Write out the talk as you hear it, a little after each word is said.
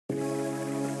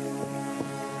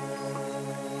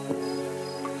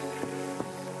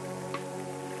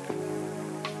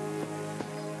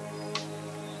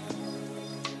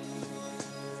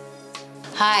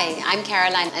Hi, I'm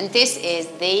Caroline, and this is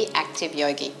The Active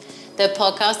Yogi, the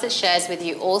podcast that shares with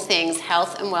you all things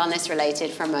health and wellness related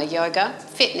from a yoga,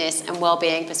 fitness, and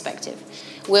well-being perspective.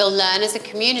 We'll learn as a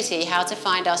community how to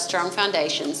find our strong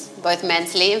foundations, both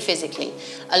mentally and physically,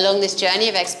 along this journey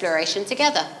of exploration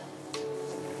together.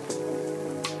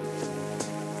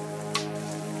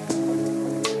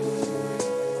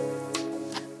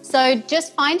 So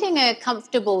just finding a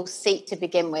comfortable seat to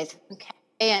begin with, okay?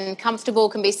 And comfortable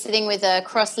can be sitting with a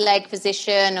cross-leg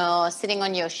position or sitting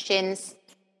on your shins.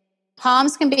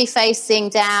 Palms can be facing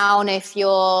down if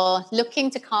you're looking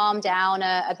to calm down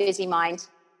a busy mind.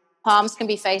 Palms can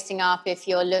be facing up if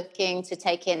you're looking to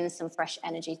take in some fresh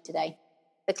energy today.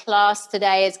 The class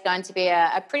today is going to be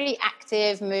a pretty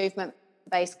active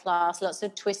movement-based class, lots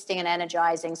of twisting and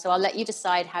energizing. So I'll let you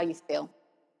decide how you feel.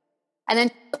 And then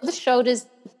put the shoulders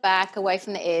back away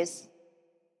from the ears.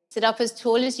 Sit up as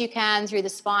tall as you can through the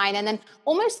spine, and then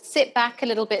almost sit back a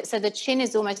little bit so the chin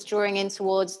is almost drawing in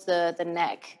towards the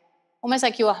neck. Almost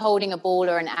like you are holding a ball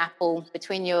or an apple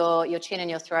between your chin and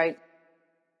your throat.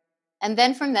 And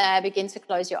then from there, begin to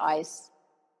close your eyes.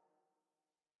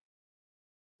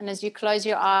 And as you close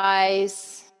your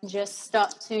eyes, just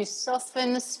start to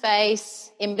soften the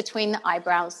space in between the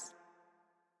eyebrows.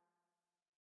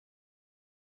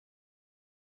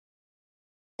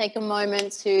 Take a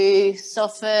moment to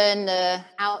soften the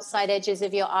outside edges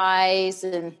of your eyes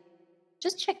and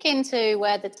just check into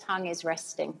where the tongue is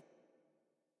resting.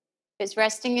 If it's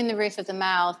resting in the roof of the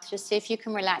mouth, just see if you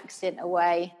can relax it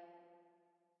away.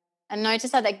 And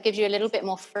notice how that gives you a little bit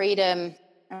more freedom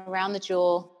around the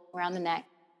jaw, around the neck.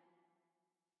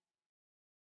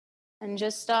 And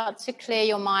just start to clear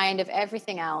your mind of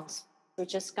everything else. We're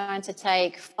just going to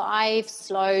take 5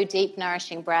 slow, deep,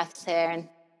 nourishing breaths here. And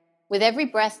with every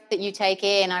breath that you take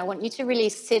in, I want you to really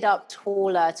sit up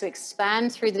taller, to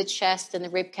expand through the chest and the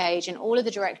rib cage in all of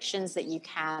the directions that you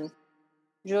can.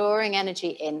 Drawing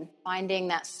energy in, finding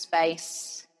that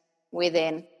space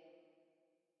within.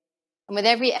 And with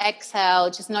every exhale,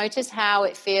 just notice how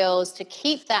it feels to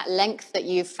keep that length that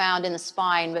you've found in the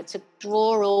spine, but to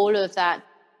draw all of that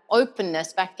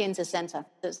openness back into center.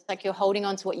 So it's like you're holding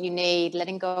on to what you need,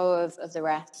 letting go of the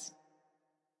rest.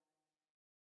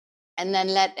 And then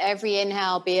let every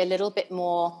inhale be a little bit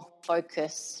more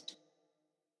focused,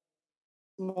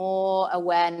 more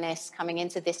awareness coming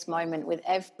into this moment with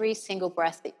every single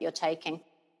breath that you're taking.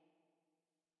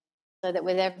 So that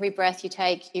with every breath you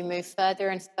take, you move further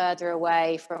and further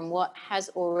away from what has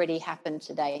already happened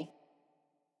today.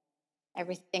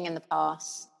 Everything in the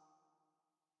past.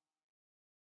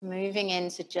 Moving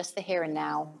into just the here and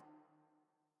now.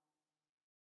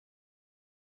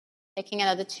 Taking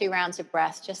another 2 rounds of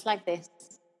breath, just like this.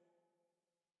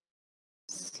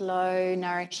 Slow,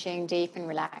 nourishing, deep and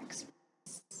relaxed.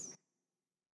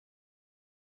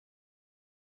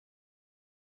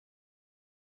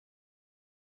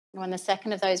 And when the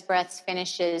second of those breaths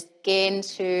finishes, begin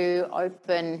to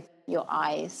open your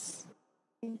eyes.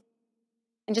 And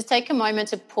just take a moment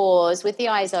to pause with the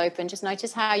eyes open. Just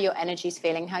notice how your energy is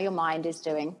feeling, how your mind is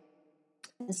doing.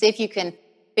 And see if you can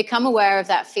become aware of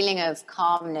that feeling of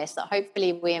calmness that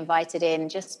hopefully we invited in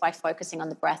just by focusing on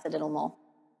the breath a little more.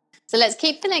 So let's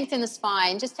keep the length in the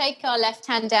spine. Just take our left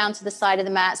hand down to the side of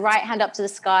the mat, right hand up to the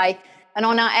sky. And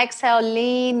on our exhale,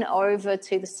 lean over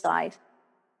to the side.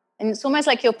 And it's almost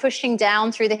like you're pushing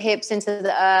down through the hips into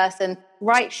the earth, and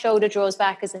right shoulder draws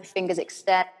back as the fingers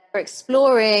extend. We're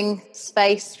exploring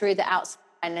space through the outside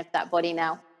of that body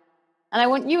now. And I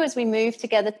want you, as we move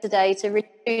together today, to really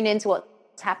tune into what's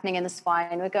happening in the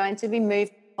spine. We're going to be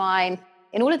moving the spine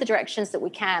in all of the directions that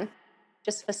we can,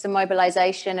 just for some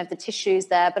mobilization of the tissues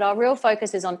there. But our real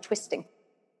focus is on twisting.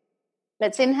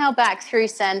 Let's inhale back through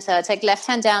center. Take left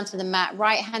hand down to the mat,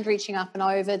 right hand reaching up and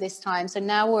over this time. So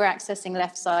now we're accessing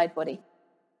left side body.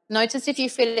 Notice if you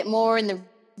feel it more in the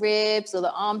ribs or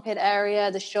the armpit area,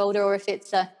 the shoulder, or if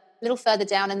it's a little further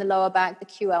down in the lower back, the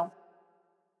QL.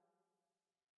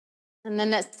 And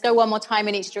then let's go one more time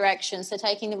in each direction. So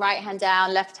taking the right hand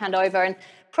down, left hand over. And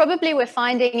probably we're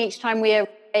finding each time we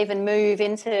arrive and move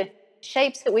into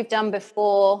shapes that we've done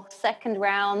before, second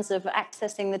rounds of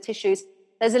accessing the tissues,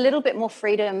 there's a little bit more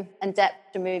freedom and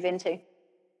depth to move into.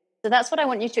 So that's what I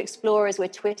want you to explore as we're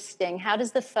twisting. How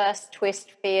does the first twist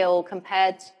feel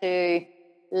compared to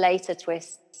later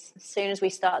twists as soon as we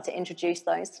start to introduce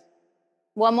those?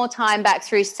 One more time back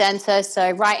through center. So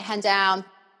right hand down,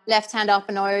 left hand up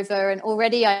and over. And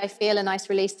already I feel a nice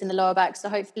release in the lower back. So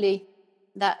hopefully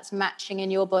that's matching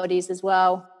in your bodies as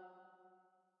well.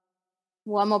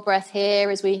 One more breath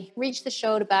here as we reach the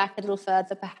shoulder back a little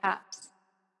further perhaps.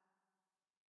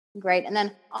 Great. And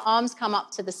then arms come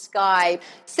up to the sky.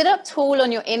 Sit up tall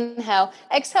on your inhale.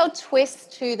 Exhale,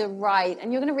 twist to the right.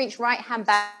 And you're going to reach right hand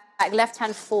back, left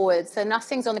hand forward. So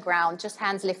nothing's on the ground, just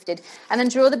hands lifted. And then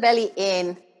draw the belly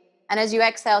in. And as you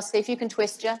exhale, see if you can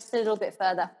twist just a little bit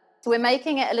further. So we're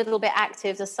making it a little bit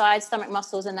active. The side stomach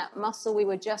muscles and that muscle we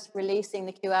were just releasing,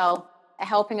 the QL, are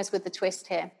helping us with the twist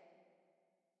here.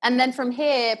 And then from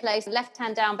here, place left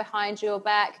hand down behind your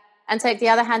back and take the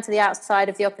other hand to the outside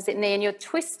of the opposite knee. And you're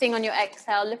twisting on your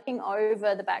exhale, looking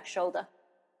over the back shoulder.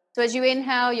 So as you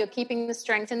inhale, you're keeping the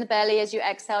strength in the belly. As you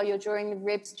exhale, you're drawing the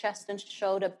ribs, chest, and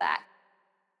shoulder back.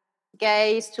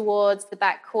 Gaze towards the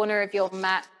back corner of your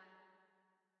mat.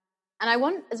 And I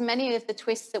want as many of the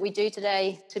twists that we do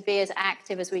today to be as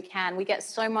active as we can. We get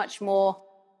so much more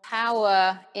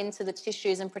power into the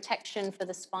tissues and protection for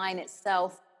the spine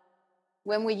itself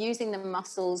when we're using the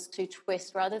muscles to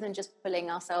twist rather than just pulling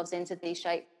ourselves into these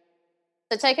shapes.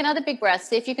 So take another big breath.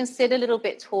 See if you can sit a little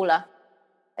bit taller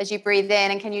as you breathe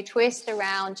in, and can you twist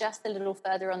around just a little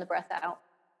further on the breath out.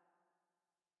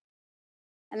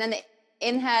 And then the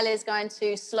inhale is going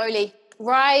to slowly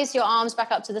rise your arms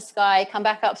back up to the sky, come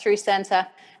back up through center.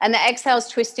 And the exhale is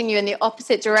twisting you in the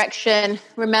opposite direction.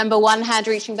 Remember, one hand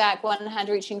reaching back, one hand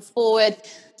reaching forward.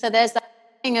 So there's that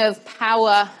thing of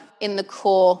power in the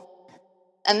core.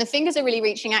 And the fingers are really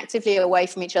reaching actively away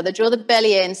from each other. Draw the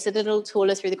belly in, sit a little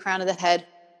taller through the crown of the head.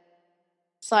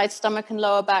 Side stomach and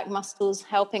lower back muscles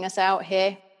helping us out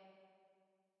here.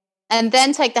 And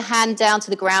then take the hand down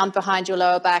to the ground behind your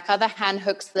lower back. Other hand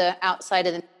hooks the outside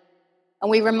of the knee. And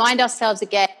we remind ourselves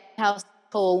again how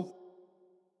tall.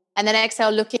 And then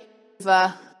exhale, looking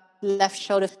over left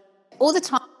shoulder. All the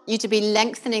time, you to be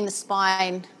lengthening the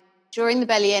spine, drawing the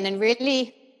belly in, and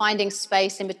really finding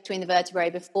space in between the vertebrae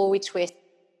before we twist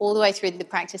all the way through the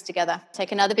practice together.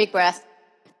 Take another big breath.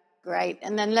 Great.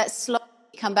 And then let's slowly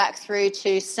come back through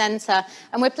to center.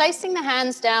 And we're placing the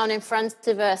hands down in front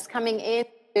of us, coming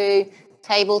into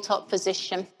tabletop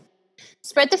position.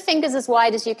 Spread the fingers as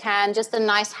wide as you can, just a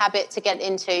nice habit to get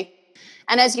into.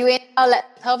 And as you inhale,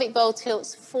 let the pelvic bowl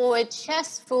tilts forward,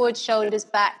 chest forward, shoulders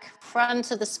back, front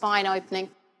of the spine opening.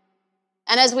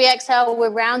 And as we exhale,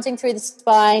 we're rounding through the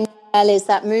spine. Is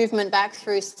that movement back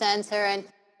through center. And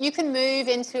you can move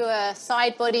into a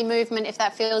side body movement if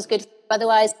that feels good.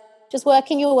 Otherwise, just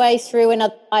working your way through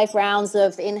another 5 rounds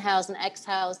of inhales and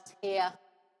exhales here.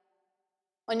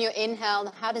 On your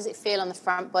inhale, how does it feel on the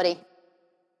front body?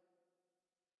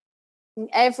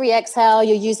 Every exhale,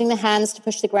 you're using the hands to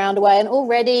push the ground away. And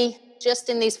already, just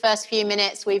in these first few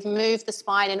minutes, we've moved the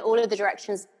spine in all of the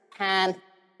directions we can.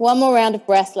 One more round of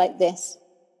breath like this.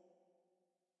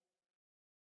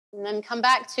 And then come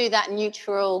back to that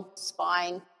neutral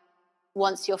spine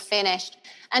once you're finished.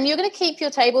 And you're going to keep your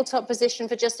tabletop position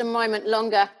for just a moment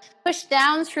longer. Push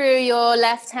down through your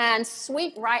left hand,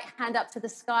 sweep right hand up to the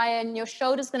sky, and your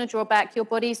shoulder's going to draw back. Your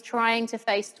body's trying to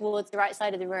face towards the right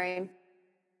side of the room.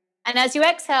 And as you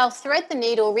exhale, thread the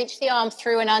needle, reach the arm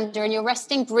through and under, and you're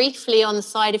resting briefly on the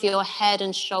side of your head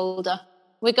and shoulder.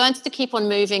 We're going to keep on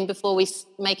moving before we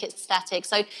make it static.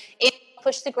 So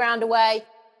push the ground away,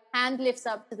 hand lifts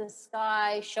up to the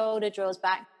sky, shoulder draws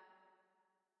back.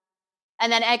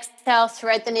 And then exhale,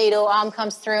 thread the needle, arm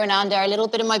comes through and under. A little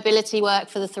bit of mobility work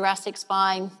for the thoracic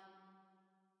spine.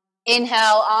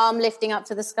 Inhale, arm lifting up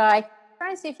to the sky. Try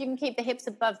and see if you can keep the hips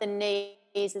above the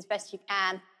knees as best you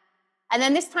can. And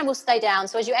then this time we'll stay down.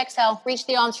 So as you exhale, reach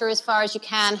the arm through as far as you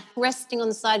can, resting on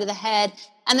the side of the head.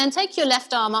 And then take your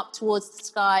left arm up towards the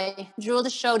sky. Draw the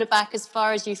shoulder back as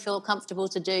far as you feel comfortable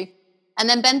to do. And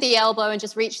then bend the elbow and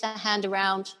just reach the hand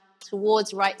around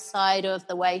towards right side of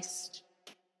the waist.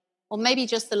 Or maybe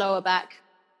just the lower back.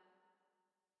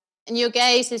 And your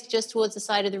gaze is just towards the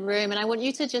side of the room. And I want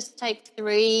you to just take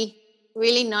 3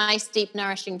 really nice, deep,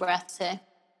 nourishing breaths here.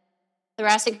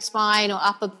 Thoracic spine or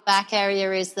upper back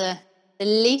area is the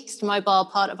least mobile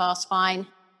part of our spine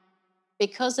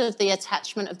because of the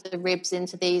attachment of the ribs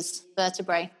into these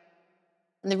vertebrae.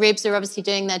 And the ribs are obviously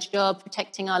doing their job,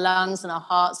 protecting our lungs and our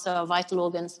hearts, so our vital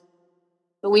organs.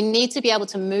 But we need to be able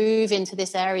to move into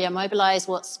this area, mobilize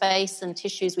what space and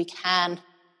tissues we can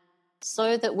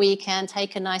so that we can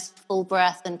take a nice full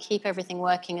breath and keep everything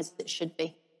working as it should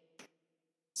be.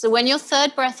 So when your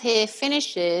third breath here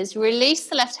finishes, release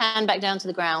the left hand back down to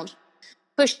the ground.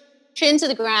 Push into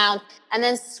the ground and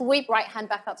then sweep right hand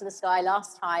back up to the sky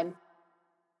last time.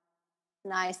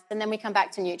 Nice. And then we come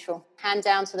back to neutral. Hand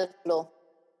down to the floor.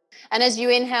 And as you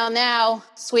inhale now,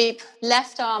 sweep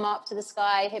left arm up to the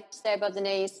sky, hips stay above the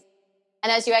knees.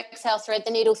 And as you exhale, thread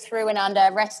the needle through and under,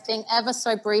 resting ever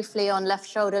so briefly on left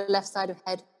shoulder, left side of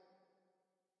head.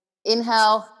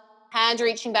 Inhale, Hand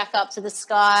reaching back up to the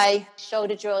sky,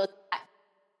 shoulder draws back.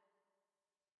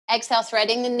 Exhale,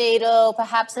 threading the needle,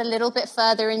 perhaps a little bit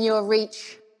further in your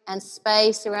reach and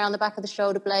space around the back of the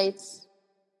shoulder blades.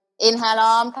 Inhale,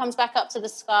 arm comes back up to the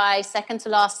sky, second to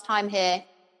last time here.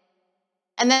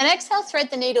 And then exhale, thread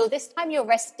the needle. This time you're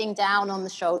resting down on the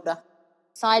shoulder,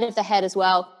 side of the head as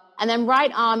well. And then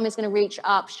right arm is going to reach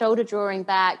up, shoulder drawing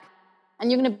back. And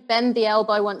you're going to bend the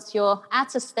elbow once you're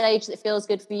at a stage that feels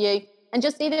good for you. And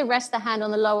just either rest the hand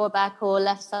on the lower back or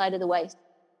left side of the waist.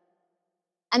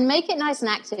 And make it nice and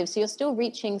active. So you're still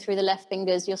reaching through the left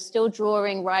fingers. You're still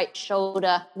drawing right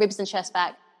shoulder, ribs and chest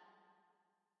back.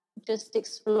 Just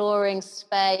exploring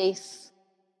space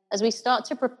as we start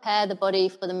to prepare the body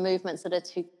for the movements that are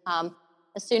to come.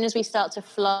 As soon as we start to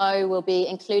flow, we'll be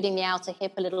including the outer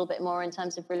hip a little bit more in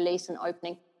terms of release and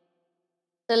opening.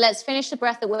 So let's finish the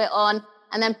breath that we're on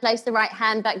and then place the right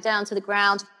hand back down to the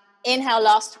ground. Inhale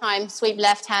last time, sweep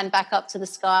left hand back up to the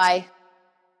sky.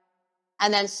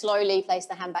 And then slowly place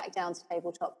the hand back down to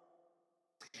tabletop.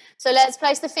 So let's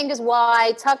place the fingers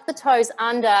wide, tuck the toes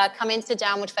under, come into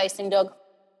downward facing dog.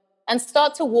 And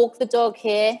start to walk the dog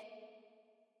here.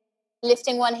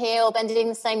 Lifting one heel, bending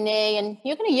the same knee. And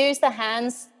you're going to use the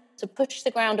hands to push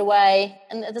the ground away.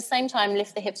 And at the same time,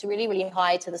 lift the hips really, really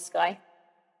high to the sky.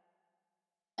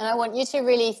 And I want you to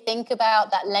really think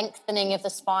about that lengthening of the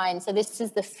spine. So this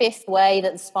is the fifth way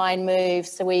that the spine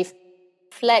moves. So we've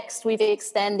flexed, we've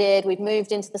extended, we've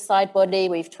moved into the side body,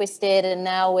 we've twisted, and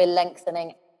now we're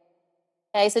lengthening.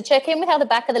 Okay, so check in with how the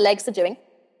back of the legs are doing.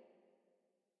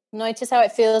 Notice how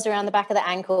it feels around the back of the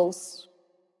ankles.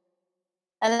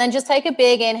 And then just take a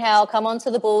big inhale, come onto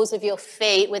the balls of your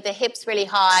feet with the hips really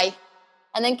high.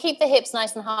 And then keep the hips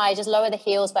nice and high, just lower the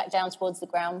heels back down towards the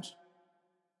ground.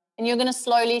 And you're going to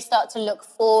slowly start to look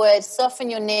forward, soften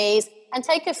your knees, and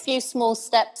take a few small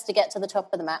steps to get to the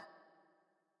top of the mat.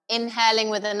 Inhaling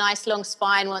with a nice long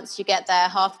spine once you get there,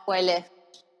 halfway lift.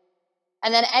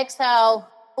 And then exhale,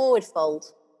 forward fold.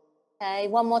 Okay,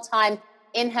 one more time.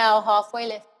 Inhale, halfway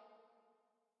lift.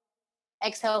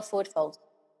 Exhale, forward fold.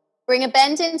 Bring a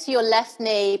bend into your left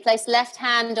knee. Place left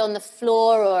hand on the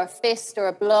floor or a fist or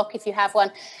a block if you have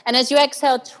one. And as you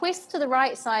exhale, twist to the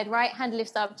right side. Right hand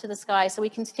lifts up to the sky. So we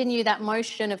continue that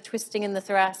motion of twisting in the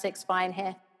thoracic spine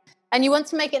here. And you want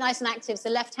to make it nice and active. So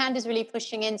left hand is really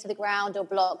pushing into the ground or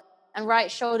block. And right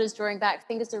shoulder's drawing back.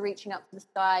 Fingers are reaching up to the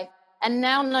sky. And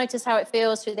now notice how it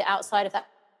feels through the outside of that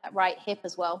right hip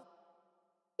as well.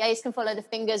 Gaze can follow the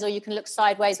fingers, or you can look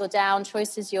sideways or down.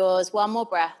 Choice is yours. One more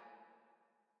breath.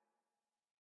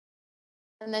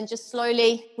 And then just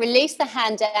slowly release the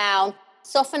hand down.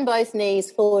 Soften both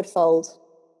knees, forward fold.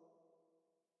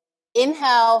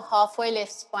 Inhale, halfway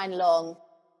lift, spine long.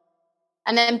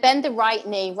 And then bend the right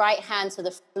knee, right hand to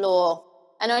the floor.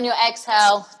 And on your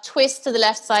exhale, twist to the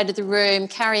left side of the room,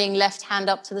 carrying left hand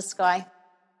up to the sky.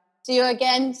 So you're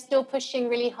again still pushing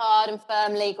really hard and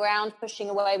firmly, ground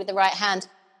pushing away with the right hand.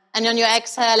 And on your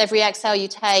exhale, every exhale you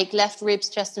take, left ribs,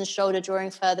 chest and shoulder drawing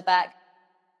further back.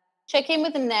 Check in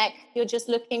with the neck. You're just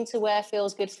looking to where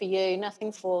feels good for you,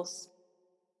 nothing forced.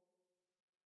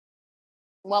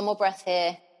 One more breath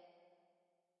here.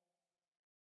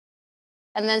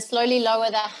 And then slowly lower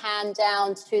that hand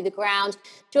down to the ground.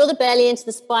 Draw the belly into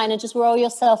the spine and just roll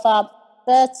yourself up,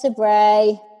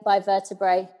 vertebrae by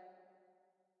vertebrae.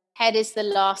 Head is the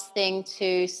last thing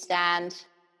to stand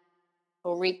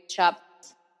or reach up.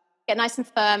 Get nice and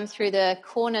firm through the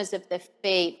corners of the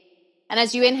feet. And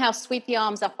as you inhale, sweep the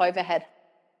arms up overhead.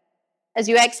 As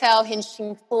you exhale,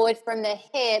 hinging forward from the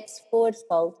hips, forward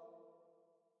fold.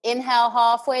 Inhale,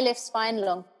 halfway lift, spine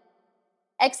long.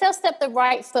 Exhale, step the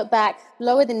right foot back,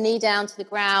 lower the knee down to the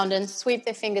ground and sweep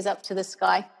the fingers up to the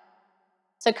sky.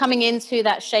 So coming into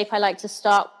that shape, I like to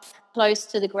start close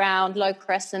to the ground, low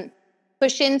crescent.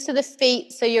 Push into the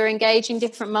feet so you're engaging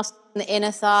different muscles in the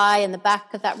inner thigh and the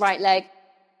back of that right leg.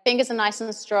 Fingers are nice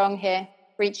and strong here,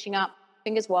 reaching up,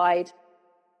 fingers wide.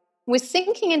 We're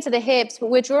sinking into the hips,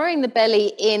 but we're drawing the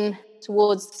belly in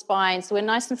towards the spine. So we're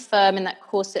nice and firm in that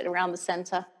corset around the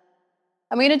center.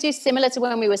 And we're going to do similar to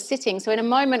when we were sitting. So in a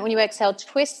moment, when you exhale,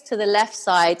 twist to the left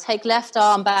side, take left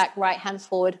arm back, right hand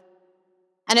forward.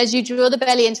 And as you draw the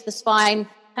belly into the spine,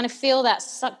 kind of feel that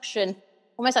suction,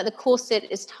 almost like the corset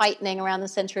is tightening around the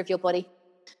center of your body.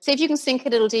 See if you can sink a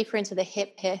little deeper into the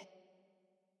hip here.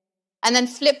 And then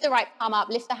flip the right palm up,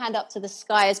 lift the hand up to the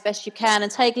sky as best you can,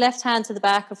 and take left hand to the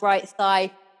back of right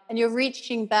thigh. And you're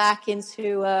reaching back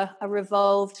into a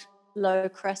revolved low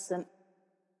crescent.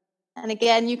 And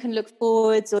again, you can look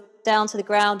forwards or down to the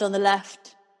ground on the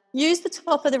left. Use the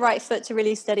top of the right foot to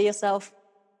really steady yourself.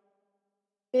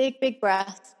 Big, big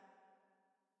breath.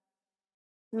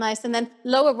 Nice. And then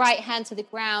lower right hand to the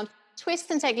ground.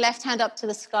 Twist and take left hand up to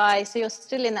the sky. So you're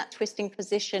still in that twisting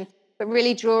position, but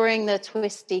really drawing the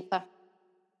twist deeper.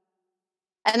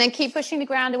 And then keep pushing the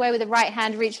ground away with the right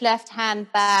hand. Reach left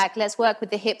hand back. Let's work with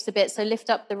the hips a bit. So lift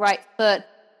up the right foot.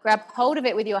 Grab hold of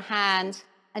it with your hand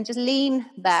and just lean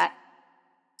back.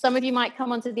 Some of you might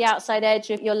come onto the outside edge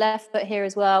of your left foot here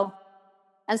as well.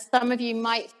 And some of you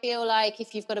might feel like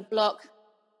if you've got a block,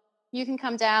 you can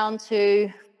come down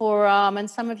to forearm, and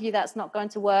some of you that's not going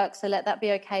to work, so let that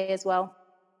be okay as well.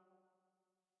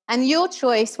 And your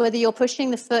choice, whether you're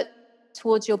pushing the foot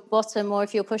towards your bottom or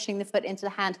if you're pushing the foot into the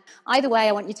hand, either way,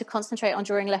 I want you to concentrate on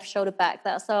drawing left shoulder back.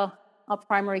 That's our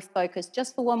primary focus,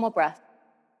 just for one more breath.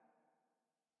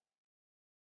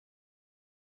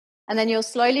 And then you'll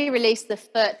slowly release the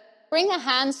foot. Bring the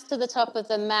hands to the top of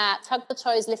the mat, tuck the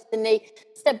toes, lift the knee,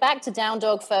 step back to down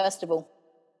dog first of all.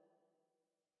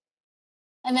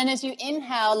 And then as you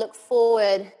inhale, look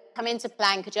forward, come into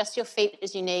plank, adjust your feet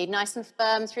as you need, nice and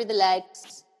firm through the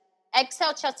legs.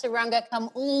 Exhale, chaturanga, come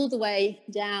all the way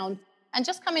down and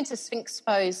just come into Sphinx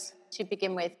pose to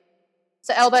begin with.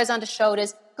 So elbows under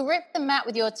shoulders, grip the mat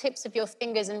with your tips of your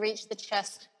fingers and reach the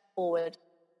chest forward.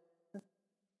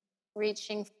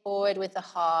 Reaching forward with the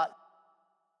heart.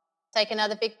 Take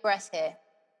another big breath here.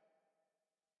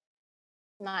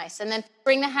 Nice. And then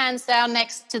bring the hands down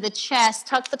next to the chest.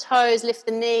 Tuck the toes, lift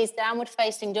the knees, downward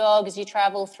facing dog as you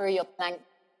travel through your plank.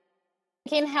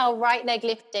 Inhale, right leg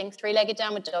lifting, three-legged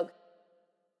downward dog.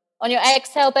 On your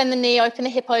exhale, bend the knee, open the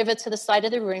hip over to the side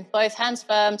of the room. Both hands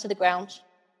firm to the ground.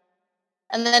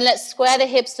 And then let's square the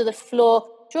hips to the floor.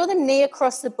 Draw the knee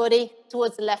across the body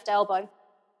towards the left elbow.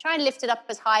 Try and lift it up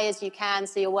as high as you can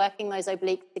so you're working those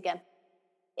obliques again.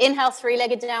 Inhale,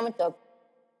 three-legged downward dog.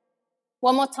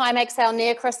 One more time, exhale, knee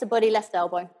across the body, left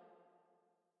elbow.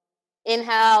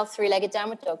 Inhale, three-legged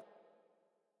downward dog.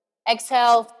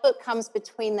 Exhale, foot comes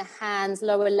between the hands,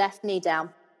 lower left knee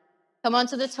down. Come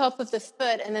onto the top of the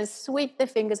foot and then sweep the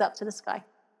fingers up to the sky.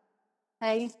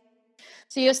 Okay?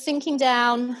 So you're sinking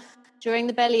down, drawing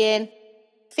the belly in.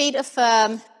 Feet are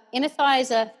firm, inner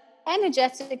thighs are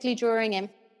energetically drawing in.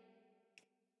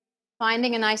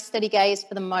 Finding a nice steady gaze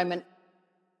for the moment.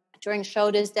 Drawing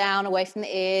shoulders down, away from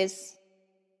the ears.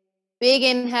 Big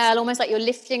inhale, almost like you're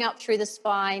lifting up through the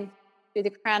spine, through the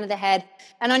crown of the head.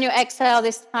 And on your exhale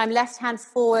this time, left hand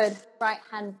forward, right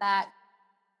hand back.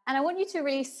 And I want you to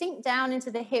really sink down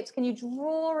into the hips. Can you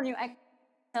draw on your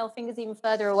exhale, fingers even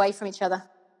further away from each other?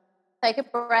 Take a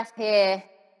breath here,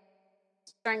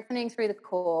 strengthening through the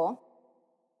core.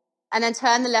 And then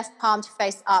turn the left palm to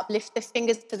face up. Lift the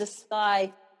fingers to the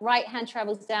sky. Right hand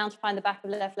travels down to find the back of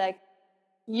the left leg.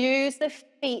 Use the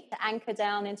feet to anchor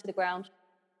down into the ground.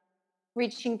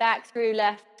 Reaching back through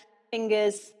left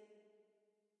fingers.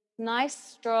 Nice,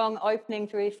 strong opening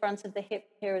through the front of the hip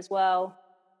here as well.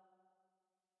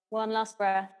 One last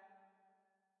breath.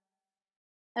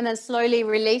 And then slowly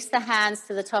release the hands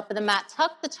to the top of the mat.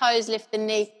 Tuck the toes, lift the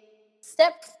knee.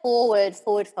 Step forward,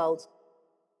 forward fold.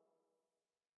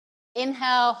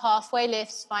 Inhale, halfway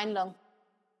lift, spine long.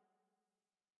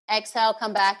 Exhale,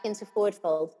 come back into forward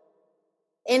fold.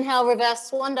 Inhale, reverse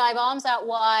swan dive, arms out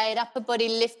wide, upper body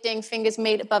lifting, fingers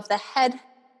meet above the head.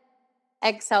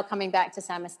 Exhale, coming back to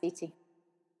Samasthiti.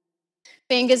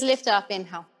 Fingers lift up,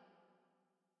 inhale.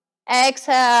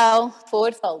 Exhale,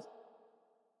 forward fold.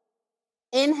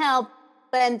 Inhale,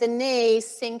 bend the knees,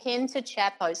 sink into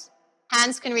chair pose.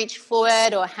 Hands can reach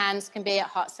forward or hands can be at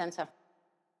heart center.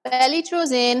 Belly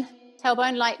draws in,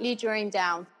 tailbone lightly drawing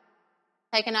down.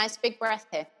 Take a nice big breath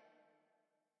here.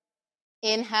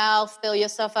 Inhale, fill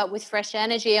yourself up with fresh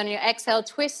energy. On your exhale,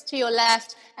 twist to your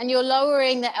left, and you're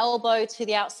lowering the elbow to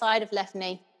the outside of left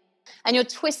knee. And you're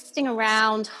twisting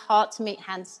around, heart to meet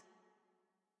hands.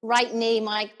 Right knee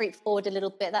might creep forward a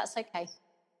little bit, that's okay.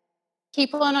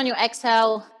 Keep on your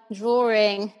exhale,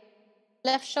 drawing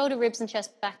left shoulder, ribs, and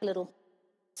chest back a little.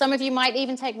 Some of you might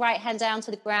even take right hand down to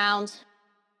the ground,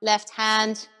 left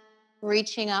hand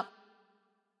reaching up.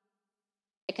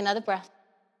 Take another breath.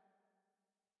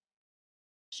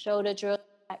 Shoulder draw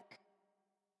back.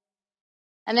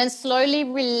 And then slowly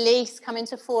release, come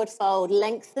into forward fold.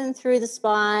 Lengthen through the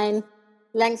spine,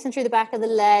 lengthen through the back of the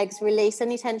legs, release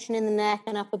any tension in the neck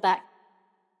and upper back.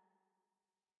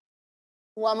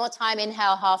 One more time,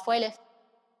 inhale, halfway lift.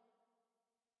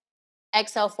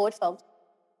 Exhale, forward fold.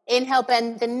 Inhale,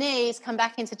 bend the knees, come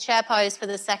back into chair pose for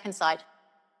the second side.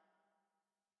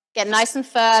 Get nice and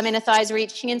firm, inner thighs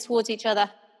reaching in towards each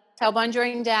other. Tailbone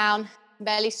drawing down,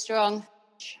 belly strong.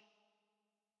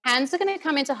 Hands are going to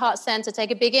come into heart center. Take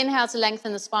a big inhale to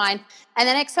lengthen the spine. And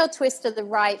then exhale, twist to the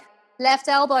right. Left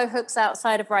elbow hooks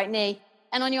outside of right knee.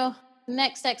 And on your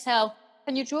next exhale,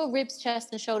 Can you draw ribs,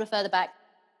 chest, and shoulder further back?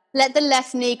 Let the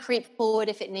left knee creep forward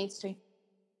if it needs to.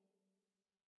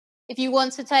 If you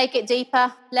want to take it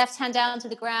deeper, left hand down to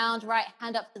the ground, right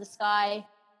hand up to the sky.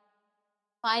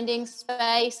 Finding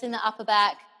space in the upper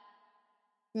back.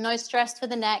 No stress for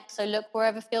the neck, so look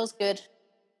wherever feels good.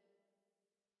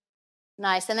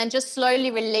 Nice, and then just slowly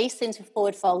release into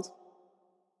forward fold.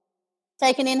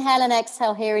 Take an inhale and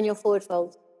exhale here in your forward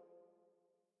fold.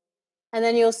 And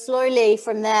then you'll slowly,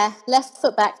 from there, left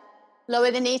foot back,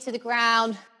 lower the knee to the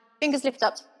ground, fingers lift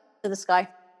up to the sky.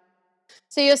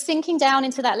 So you're sinking down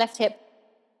into that left hip,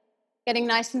 getting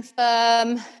nice and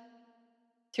firm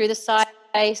through the side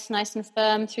space, nice and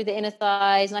firm through the inner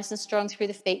thighs, nice and strong through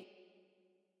the feet.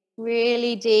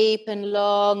 Really deep and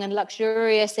long and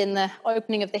luxurious in the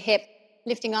opening of the hip,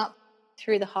 lifting up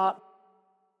through the heart.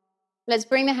 Let's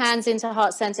bring the hands into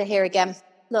heart center here again.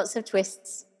 Lots of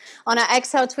twists. On our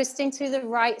exhale, twisting to the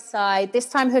right side, this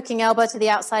time hooking elbow to the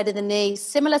outside of the knee,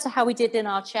 similar to how we did in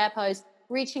our chair pose,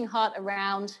 reaching heart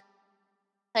around,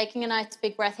 taking a nice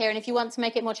big breath here. And if you want to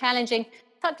make it more challenging,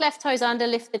 tuck left toes under,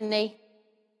 lift the knee.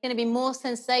 Going to be more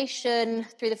sensation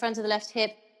through the front of the left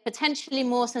hip, potentially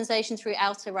more sensation through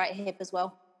outer right hip as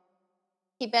well.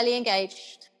 Keep belly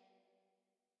engaged.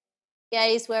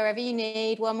 Gaze wherever you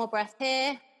need. One more breath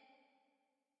here.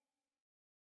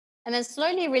 And then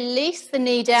slowly release the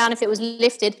knee down if it was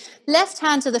lifted. Left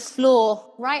hand to the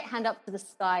floor, right hand up to the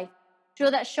sky. Draw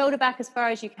that shoulder back as far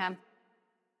as you can.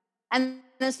 And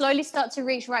then slowly start to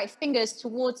reach right fingers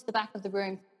towards the back of the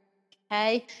room.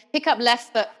 Okay, pick up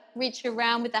left foot, reach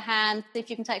around with the hand, see if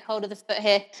you can take hold of the foot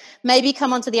here. Maybe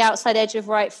come onto the outside edge of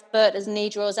right foot as knee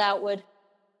draws outward.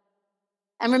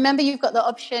 And remember, you've got the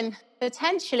option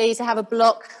potentially to have a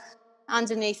block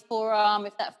underneath forearm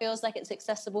if that feels like it's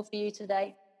accessible for you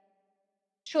today.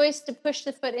 Choice to push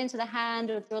the foot into the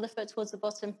hand or draw the foot towards the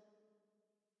bottom.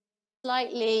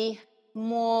 Slightly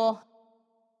more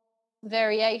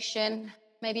variation,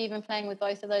 maybe even playing with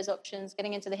both of those options,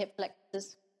 getting into the hip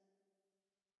flexors.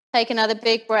 Take another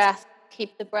big breath.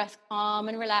 Keep the breath calm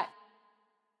and relaxed,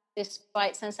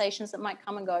 despite sensations that might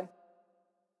come and go.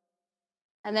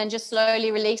 And then just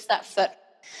slowly release that foot.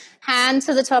 Hand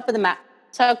to the top of the mat.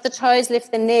 Tuck the toes,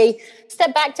 lift the knee.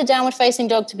 Step back to downward facing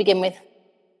dog to begin with.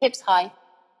 Hips high.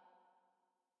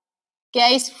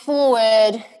 Gaze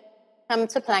forward. Come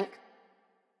to plank.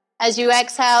 As you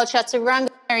exhale, chaturanga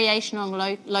variation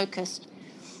on locust.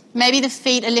 Maybe the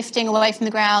feet are lifting away from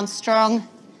the ground. Strong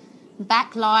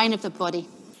back line of the body.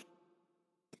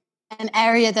 An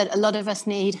area that a lot of us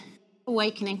need.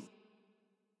 Awakening.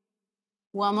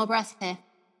 One more breath here.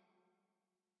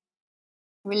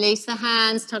 Release the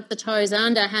hands, tuck the toes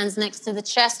under, hands next to the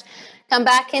chest. Come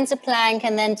back into plank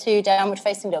and then to downward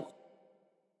facing dog.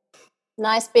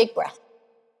 Nice big breath.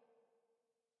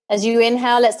 As you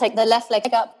inhale, let's take the left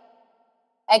leg up.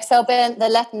 Exhale, bend the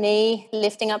left knee,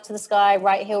 lifting up to the sky,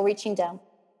 right heel reaching down.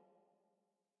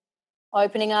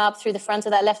 Opening up through the front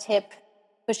of that left hip,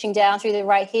 pushing down through the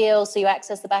right heel so you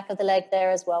access the back of the leg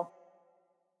there as well.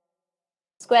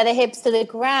 Square the hips to the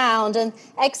ground and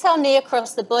exhale, knee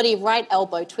across the body, right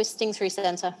elbow, twisting through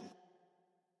center.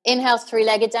 Inhale,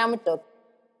 three-legged downward dog.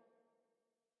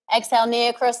 Exhale, knee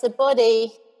across the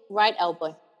body, right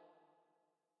elbow.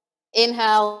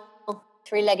 Inhale,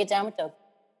 three-legged downward dog.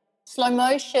 Slow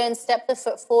motion, step the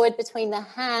foot forward between the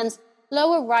hands,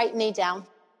 lower right knee down.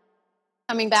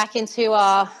 Coming back into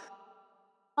our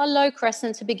low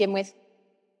crescent to begin with.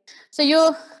 So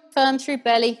you're firm through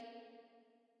belly,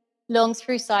 long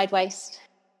through side waist,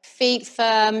 feet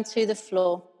firm to the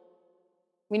floor.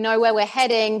 We know where we're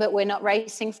heading, but we're not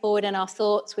racing forward in our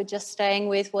thoughts. We're just staying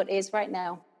with what is right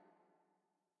now.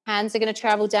 Hands are going to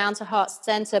travel down to heart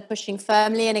center, pushing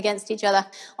firmly in against each other.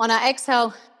 On our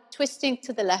exhale, twisting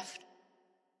to the left,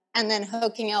 and then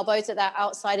hooking elbows at that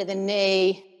outside of the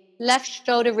knee. Left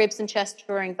shoulder, ribs, and chest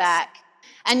drawing back.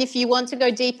 And if you want to go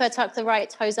deeper, tuck the right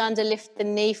toes under, lift the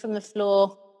knee from the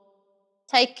floor.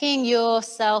 Taking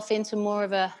yourself into more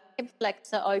of a hip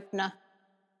flexor opener.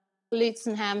 Glutes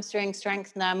and hamstring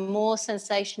strengthener. More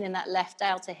sensation in that left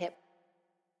outer hip.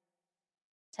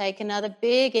 Take another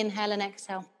big inhale and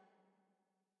exhale.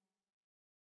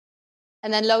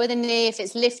 And then lower the knee if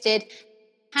it's lifted.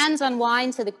 Hands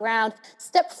unwind to the ground.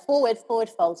 Step forward, forward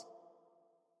fold.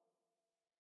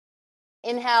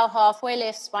 Inhale, halfway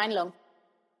lift, spine long.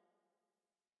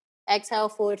 Exhale,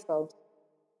 forward fold.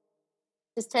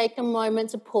 Just take a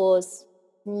moment to pause.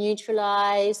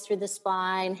 Neutralize through the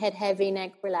spine, head heavy,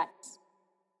 neck relaxed.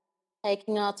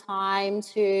 Taking our time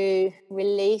to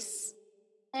release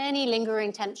any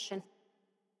lingering tension.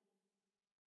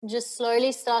 Just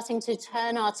slowly starting to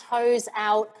turn our toes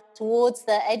out towards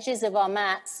the edges of our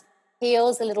mats.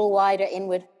 heels a little wider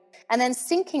inward, and then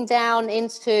sinking down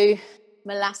into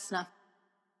Malasana.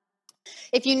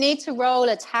 If you need to roll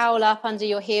a towel up under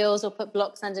your heels or put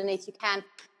blocks underneath, you can.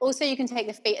 Also, you can take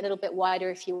the feet a little bit wider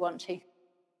if you want to.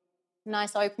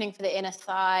 Nice opening for the inner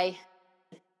thigh.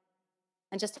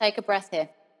 And just take a breath here.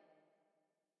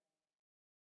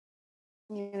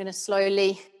 You're going to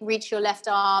slowly reach your left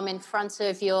arm in front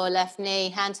of your left knee,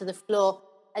 hand to the floor.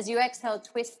 As you exhale,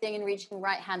 twisting and reaching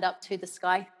right hand up to the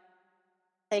sky.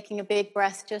 Taking a big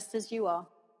breath just as you are.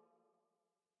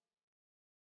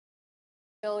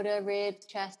 Shoulder, ribs,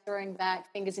 chest drawing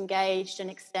back, fingers engaged and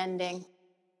extending.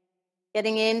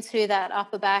 Getting into that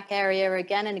upper back area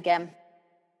again and again.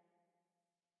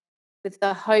 With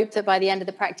the hope that by the end of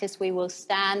the practice, we will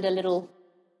stand a little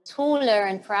taller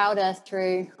and prouder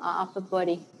through our upper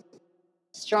body.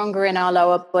 Stronger in our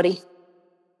lower body.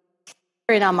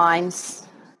 In our minds.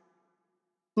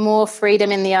 More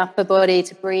freedom in the upper body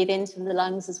to breathe into the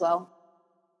lungs as well.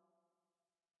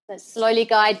 Let's slowly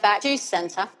guide back to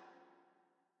center.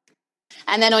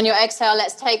 And then on your exhale,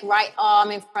 let's take right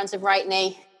arm in front of right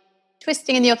knee.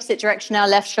 Twisting in the opposite direction now,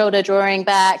 left shoulder drawing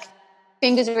back.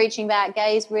 Fingers reaching back,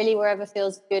 gaze really wherever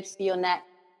feels good for your neck.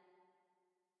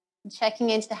 And checking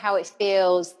into how it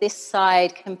feels this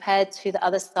side compared to the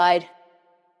other side.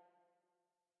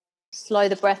 Slow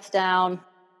the breath down.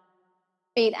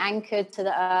 Feet anchored to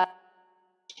the earth.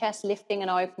 Chest lifting and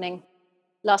opening.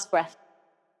 Last breath.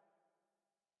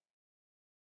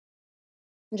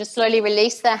 And just slowly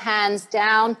release the hands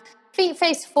down. Feet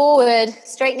face forward,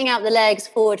 straightening out the legs,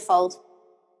 forward fold.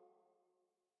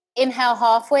 Inhale,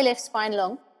 halfway lift, spine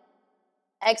long.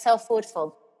 Exhale, forward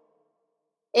fold.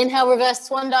 Inhale, reverse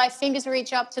swan dive, fingers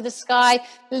reach up to the sky.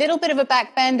 A little bit of a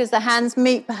back bend as the hands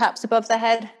meet perhaps above the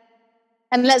head.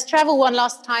 And let's travel one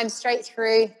last time straight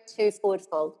through to forward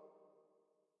fold.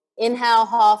 Inhale,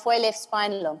 halfway lift,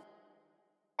 spine long.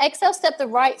 Exhale, step the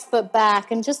right foot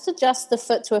back and just adjust the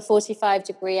foot to a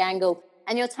 45-degree angle.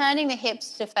 And you're turning the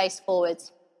hips to face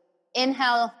forwards.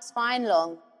 Inhale, spine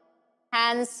long.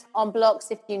 Hands on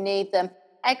blocks if you need them.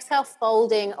 Exhale,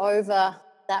 folding over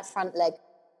that front leg.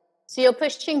 So you're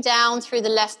pushing down through the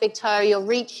left big toe. You're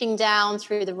reaching down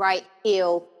through the right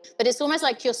heel. But it's almost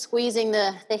like you're squeezing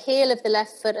the heel of the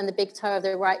left foot and the big toe of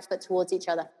the right foot towards each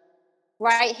other.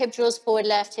 Right hip draws forward,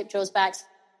 left hip draws back.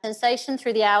 Sensation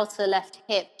through the outer left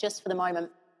hip just for the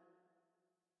moment.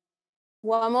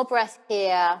 One more breath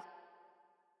here.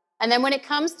 And then when it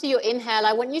comes to your inhale,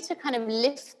 I want you to kind of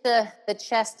lift the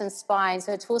chest and spine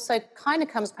so torso kind of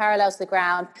comes parallel to the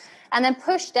ground. And then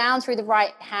push down through the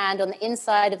right hand on the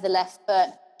inside of the left foot.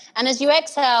 And as you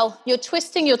exhale, you're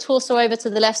twisting your torso over to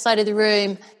the left side of the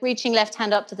room, reaching left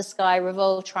hand up to the sky,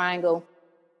 revolve triangle.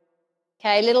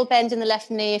 Okay, little bend in the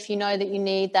left knee if you know that you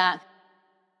need that.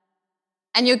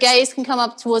 And your gaze can come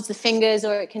up towards the fingers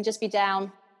or it can just be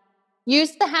down.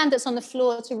 Use the hand that's on the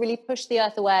floor to really push the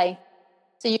earth away.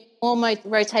 So you get more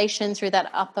rotation through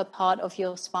that upper part of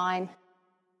your spine.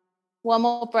 One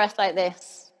more breath like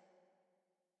this.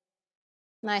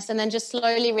 Nice. And then just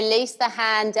slowly release the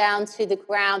hand down to the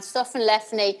ground. Soften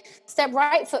left knee. Step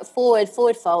right foot forward,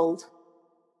 forward fold.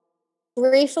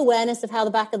 Brief awareness of how the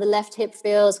back of the left hip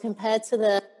feels compared to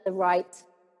the right.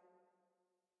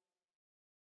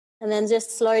 And then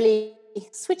just slowly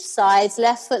switch sides.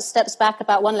 Left foot steps back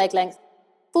about one leg length.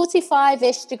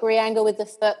 45-ish degree angle with the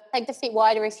foot. Take the feet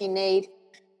wider if you need.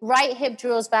 Right hip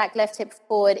draws back, left hip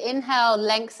forward. Inhale,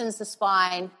 lengthens the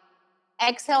spine.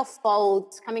 Exhale,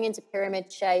 folds, coming into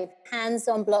pyramid shape. Hands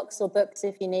on blocks or books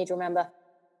if you need, remember.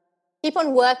 Keep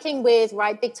on working with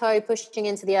right big toe pushing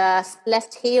into the earth,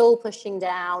 left heel pushing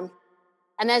down.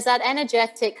 And there's that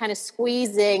energetic kind of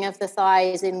squeezing of the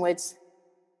thighs inwards,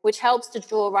 which helps to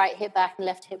draw right hip back and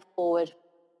left hip forward.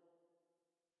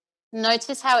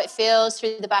 Notice how it feels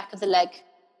through the back of the leg.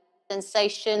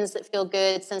 Sensations that feel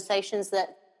good, sensations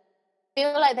that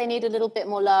feel like they need a little bit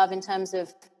more love in terms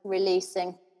of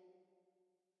releasing.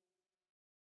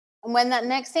 And when that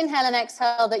next inhale and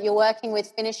exhale that you're working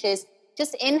with finishes,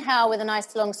 just inhale with a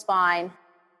nice long spine.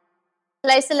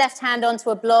 Place the left hand onto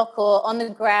a block or on the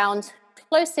ground,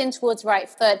 close in towards right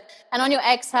foot. And on your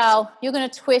exhale, you're going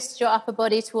to twist your upper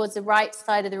body towards the right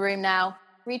side of the room now,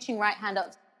 reaching right hand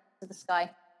up to the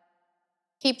sky.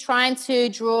 Keep trying to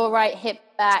draw right hip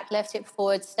back, left hip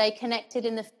forward. Stay connected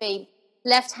in the feet.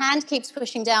 Left hand keeps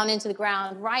pushing down into the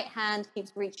ground. Right hand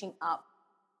keeps reaching up.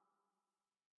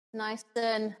 Nice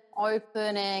and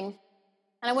opening.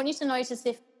 And I want you to notice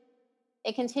if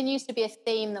it continues to be a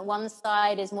theme that one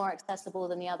side is more accessible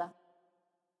than the other.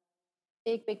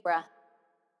 Big, big breath.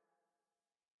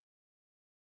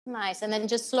 Nice. And then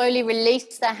just slowly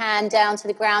release the hand down to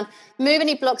the ground. Move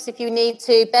any blocks if you need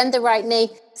to. Bend the right knee.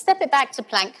 Step it back to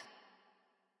plank.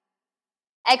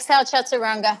 Exhale,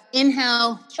 chaturanga.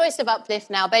 Inhale, choice of uplift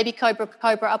now. Baby cobra,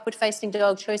 cobra, upward facing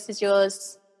dog. Choice is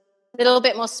yours. A little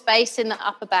bit more space in the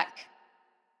upper back.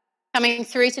 Coming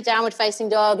through to downward facing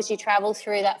dog as you travel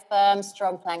through that firm,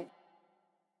 strong plank.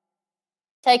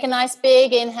 Take a nice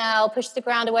big inhale. Push the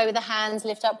ground away with the hands.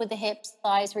 Lift up with the hips,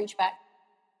 thighs, reach back.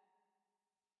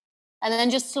 And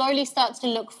then just slowly start to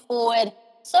look forward.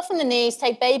 Soften the knees.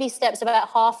 Take baby steps about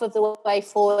half of the way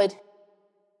forward.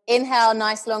 Inhale,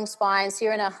 nice long spine. So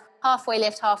you're in a halfway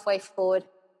lift, halfway forward.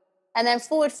 And then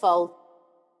forward fold.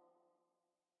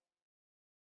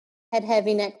 Head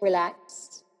heavy, neck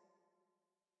relaxed.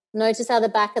 Notice how the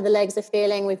back of the legs are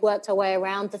feeling. We've worked our way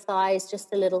around the thighs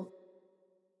just a little.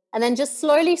 And then just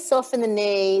slowly soften the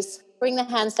knees. Bring the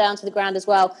hands down to the ground as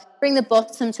well. Bring the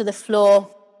bottom to the floor.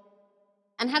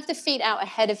 And have the feet out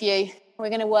ahead of you. We're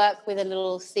going to work with a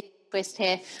little seat twist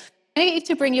here. I need you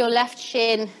to bring your left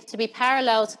shin to be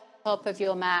parallel to the top of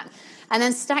your mat. And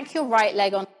then stack your right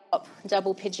leg on top,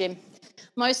 double pigeon.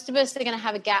 Most of us are going to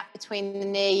have a gap between the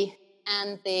knee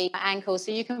and the ankle.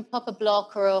 So you can pop a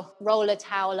block or roll a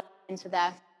towel up into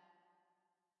there.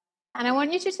 And I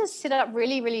want you to just sit up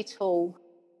really, really tall.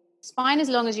 Spine as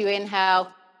long as you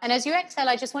inhale. And as you exhale,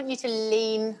 I just want you to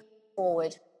lean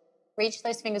forward. Reach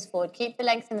those fingers forward. Keep the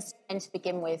length in the spine to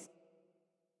begin with.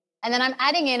 And then I'm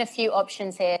adding in a few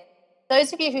options here.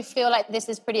 Those of you who feel like this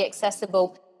is pretty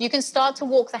accessible, you can start to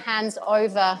walk the hands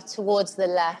over towards the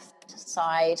left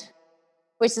side,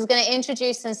 which is going to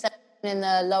introduce sensation in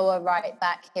the lower right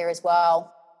back here as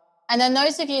well. And then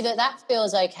those of you that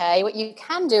feels okay, what you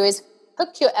can do is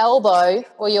hook your elbow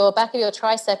or your back of your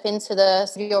tricep into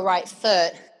your right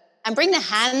foot and bring the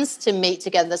hands to meet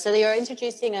together. So you're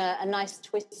introducing a nice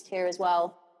twist here as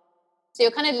well. So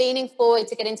you're kind of leaning forward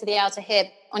to get into the outer hip.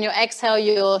 On your exhale,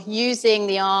 you're using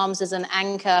the arms as an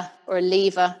anchor or a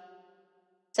lever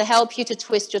to help you to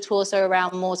twist your torso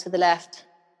around more to the left.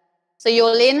 So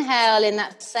you'll inhale in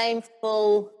that same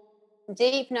full,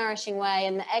 deep, nourishing way,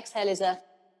 and the exhale is a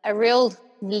real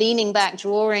leaning back,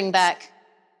 drawing back,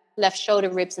 left shoulder,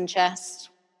 ribs, and chest.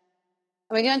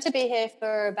 And we're going to be here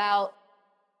for about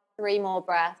 3 more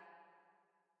breaths.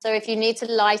 So if you need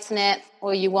to lighten it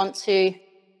or you want to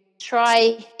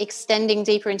try extending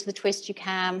deeper into the twist, you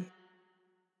can.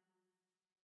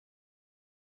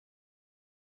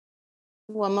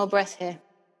 1 more breath here.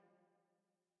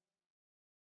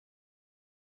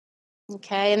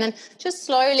 Okay, and then just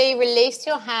slowly release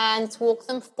your hands, walk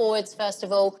them forwards first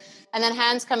of all, and then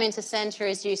hands come into center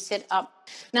as you sit up.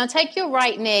 Now take your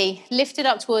right knee, lift it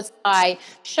up towards the thigh,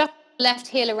 shuffle the left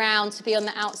heel around to be on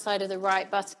the outside of the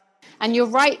right buttock, and your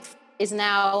right foot is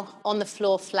now on the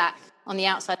floor flat, on the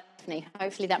outside of the knee.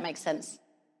 Hopefully that makes sense.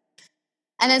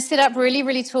 And then sit up really,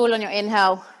 really tall on your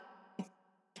inhale.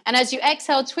 And as you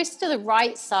exhale, twist to the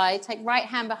right side. Take right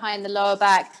hand behind the lower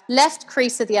back. Left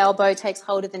crease of the elbow takes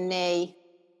hold of the knee.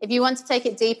 If you want to take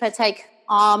it deeper, take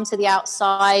arm to the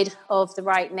outside of the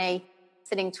right knee,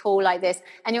 sitting tall like this.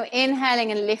 And you're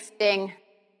inhaling and lifting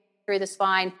through the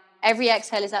spine. Every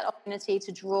exhale is that opportunity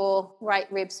to draw right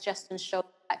ribs, chest and shoulder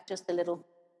back just a little.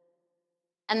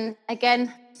 And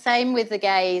again, same with the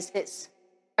gaze. It's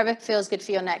whatever feels good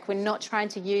for your neck. We're not trying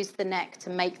to use the neck to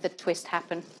make the twist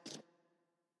happen.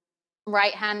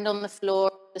 Right hand on the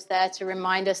floor, just there to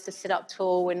remind us to sit up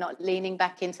tall. We're not leaning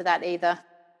back into that either.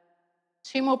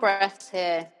 2 more breaths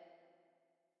here.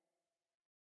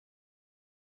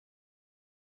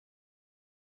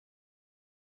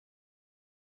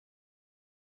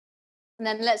 And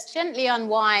then let's gently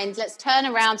unwind. Let's turn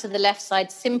around to the left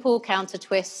side, simple counter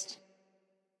twist.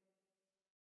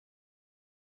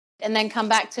 And then come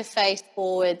back to face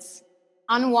forwards.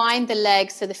 Unwind the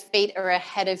legs so the feet are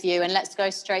ahead of you, and let's go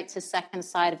straight to second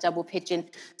side of double pigeon.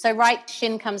 So right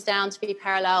shin comes down to be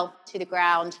parallel to the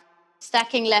ground.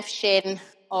 Stacking left shin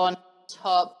on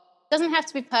top. Doesn't have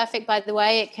to be perfect, by the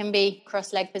way. It can be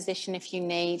cross-leg position if you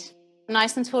need.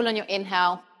 Nice and tall on your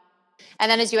inhale.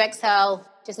 And then as you exhale,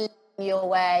 just lean your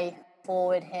way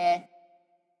forward here.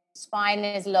 Spine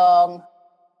is long.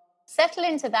 Settle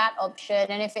into that option,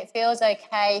 and if it feels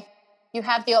okay, you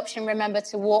have the option, remember,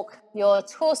 to walk your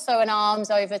torso and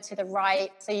arms over to the right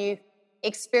so you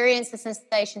experience the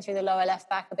sensation through the lower left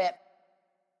back a bit.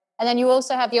 And then you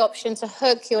also have the option to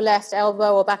hook your left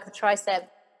elbow or back of tricep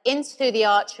into the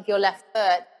arch of your left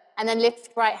foot and then lift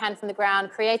right hand from the ground,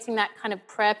 creating that kind of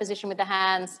prayer position with the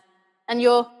hands. And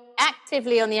you're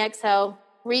actively on the exhale,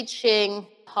 reaching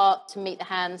heart to meet the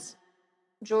hands,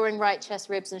 drawing right chest,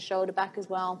 ribs, and shoulder back as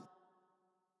well.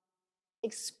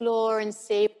 Explore and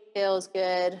see feels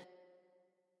good.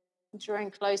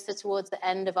 Drawing closer towards the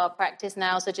end of our practice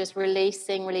now, so just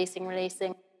releasing.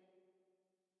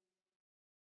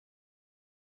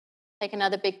 Take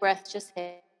another big breath just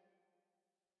here.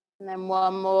 And then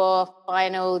one more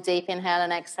final deep inhale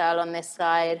and exhale on this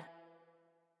side.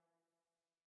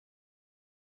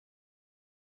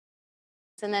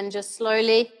 And then just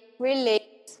slowly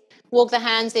release. Walk the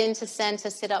hands into center,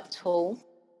 sit up tall.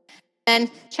 And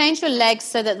change your legs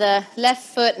so that the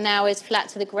left foot now is flat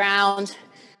to the ground.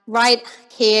 Right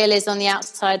heel is on the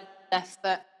outside left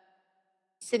foot.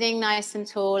 Sitting nice and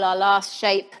tall, our last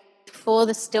shape for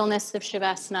the stillness of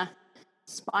Shavasana.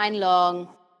 Spine long.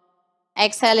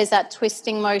 Exhale is that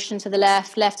twisting motion to the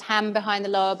left hand behind the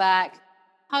lower back,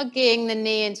 hugging the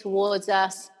knee in towards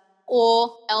us,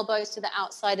 or elbows to the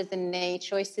outside of the knee.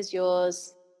 Choice is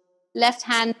yours. Left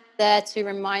hand there to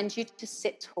remind you to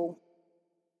sit tall.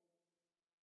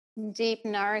 Deep,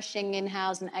 nourishing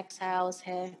inhales and exhales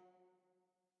here.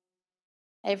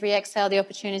 Every exhale, the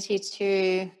opportunity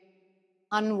to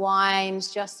unwind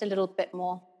just a little bit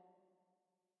more.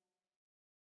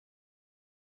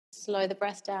 Slow the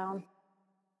breath down.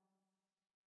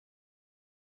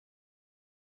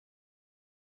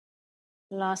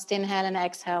 Last inhale and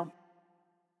exhale.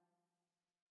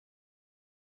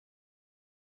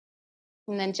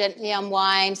 And then gently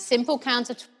unwind. Simple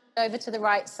counter over to the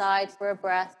right side for a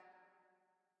breath.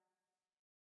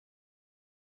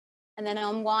 And then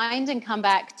unwind and come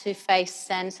back to face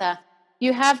center.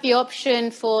 You have the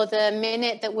option for the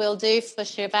minute that we'll do for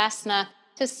Shavasana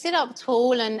to sit up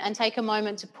tall and take a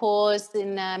moment to pause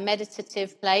in a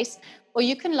meditative place. Or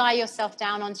you can lie yourself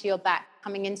down onto your back,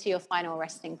 coming into your final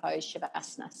resting pose,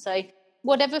 Shavasana. So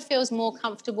whatever feels more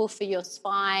comfortable for your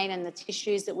spine and the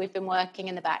tissues that we've been working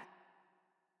in the back.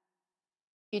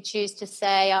 You choose to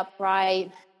stay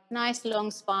upright, nice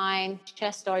long spine,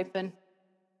 chest open.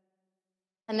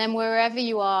 And then wherever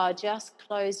you are, just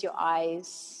close your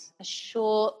eyes. A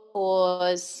short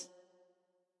pause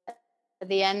at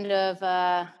the end of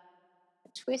a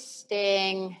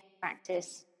twisting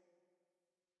practice,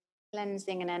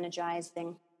 cleansing and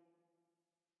energizing.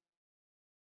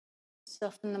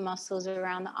 Soften the muscles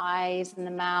around the eyes and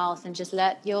the mouth and just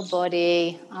let your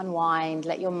body unwind.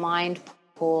 Let your mind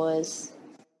pause.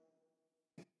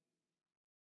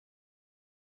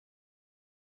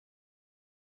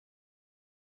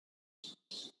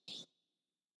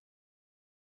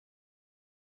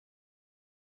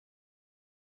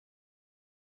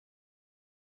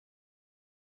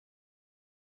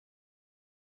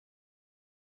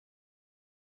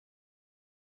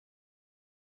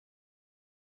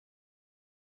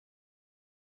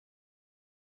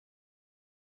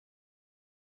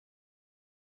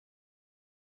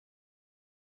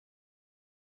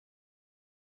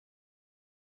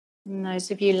 And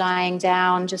those of you lying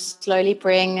down, just slowly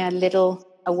bring a little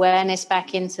awareness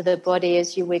back into the body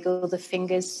as you wiggle the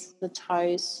fingers, the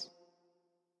toes.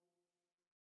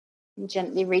 And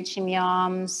gently reaching the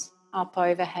arms up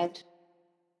overhead.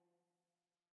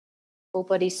 Full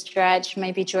body stretch,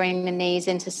 maybe drawing the knees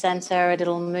into center, a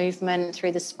little movement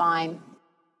through the spine.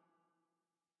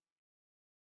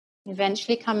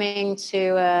 Eventually coming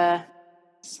to a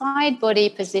side body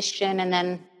position and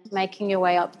then making your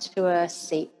way up to a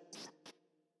seat.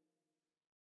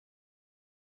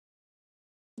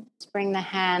 Let's bring the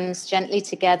hands gently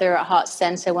together at heart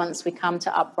center once we come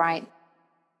to upright.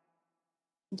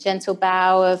 Gentle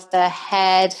bow of the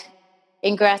head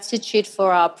in gratitude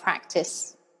for our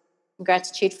practice, in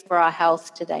gratitude for our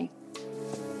health today.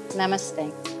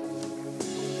 Namaste.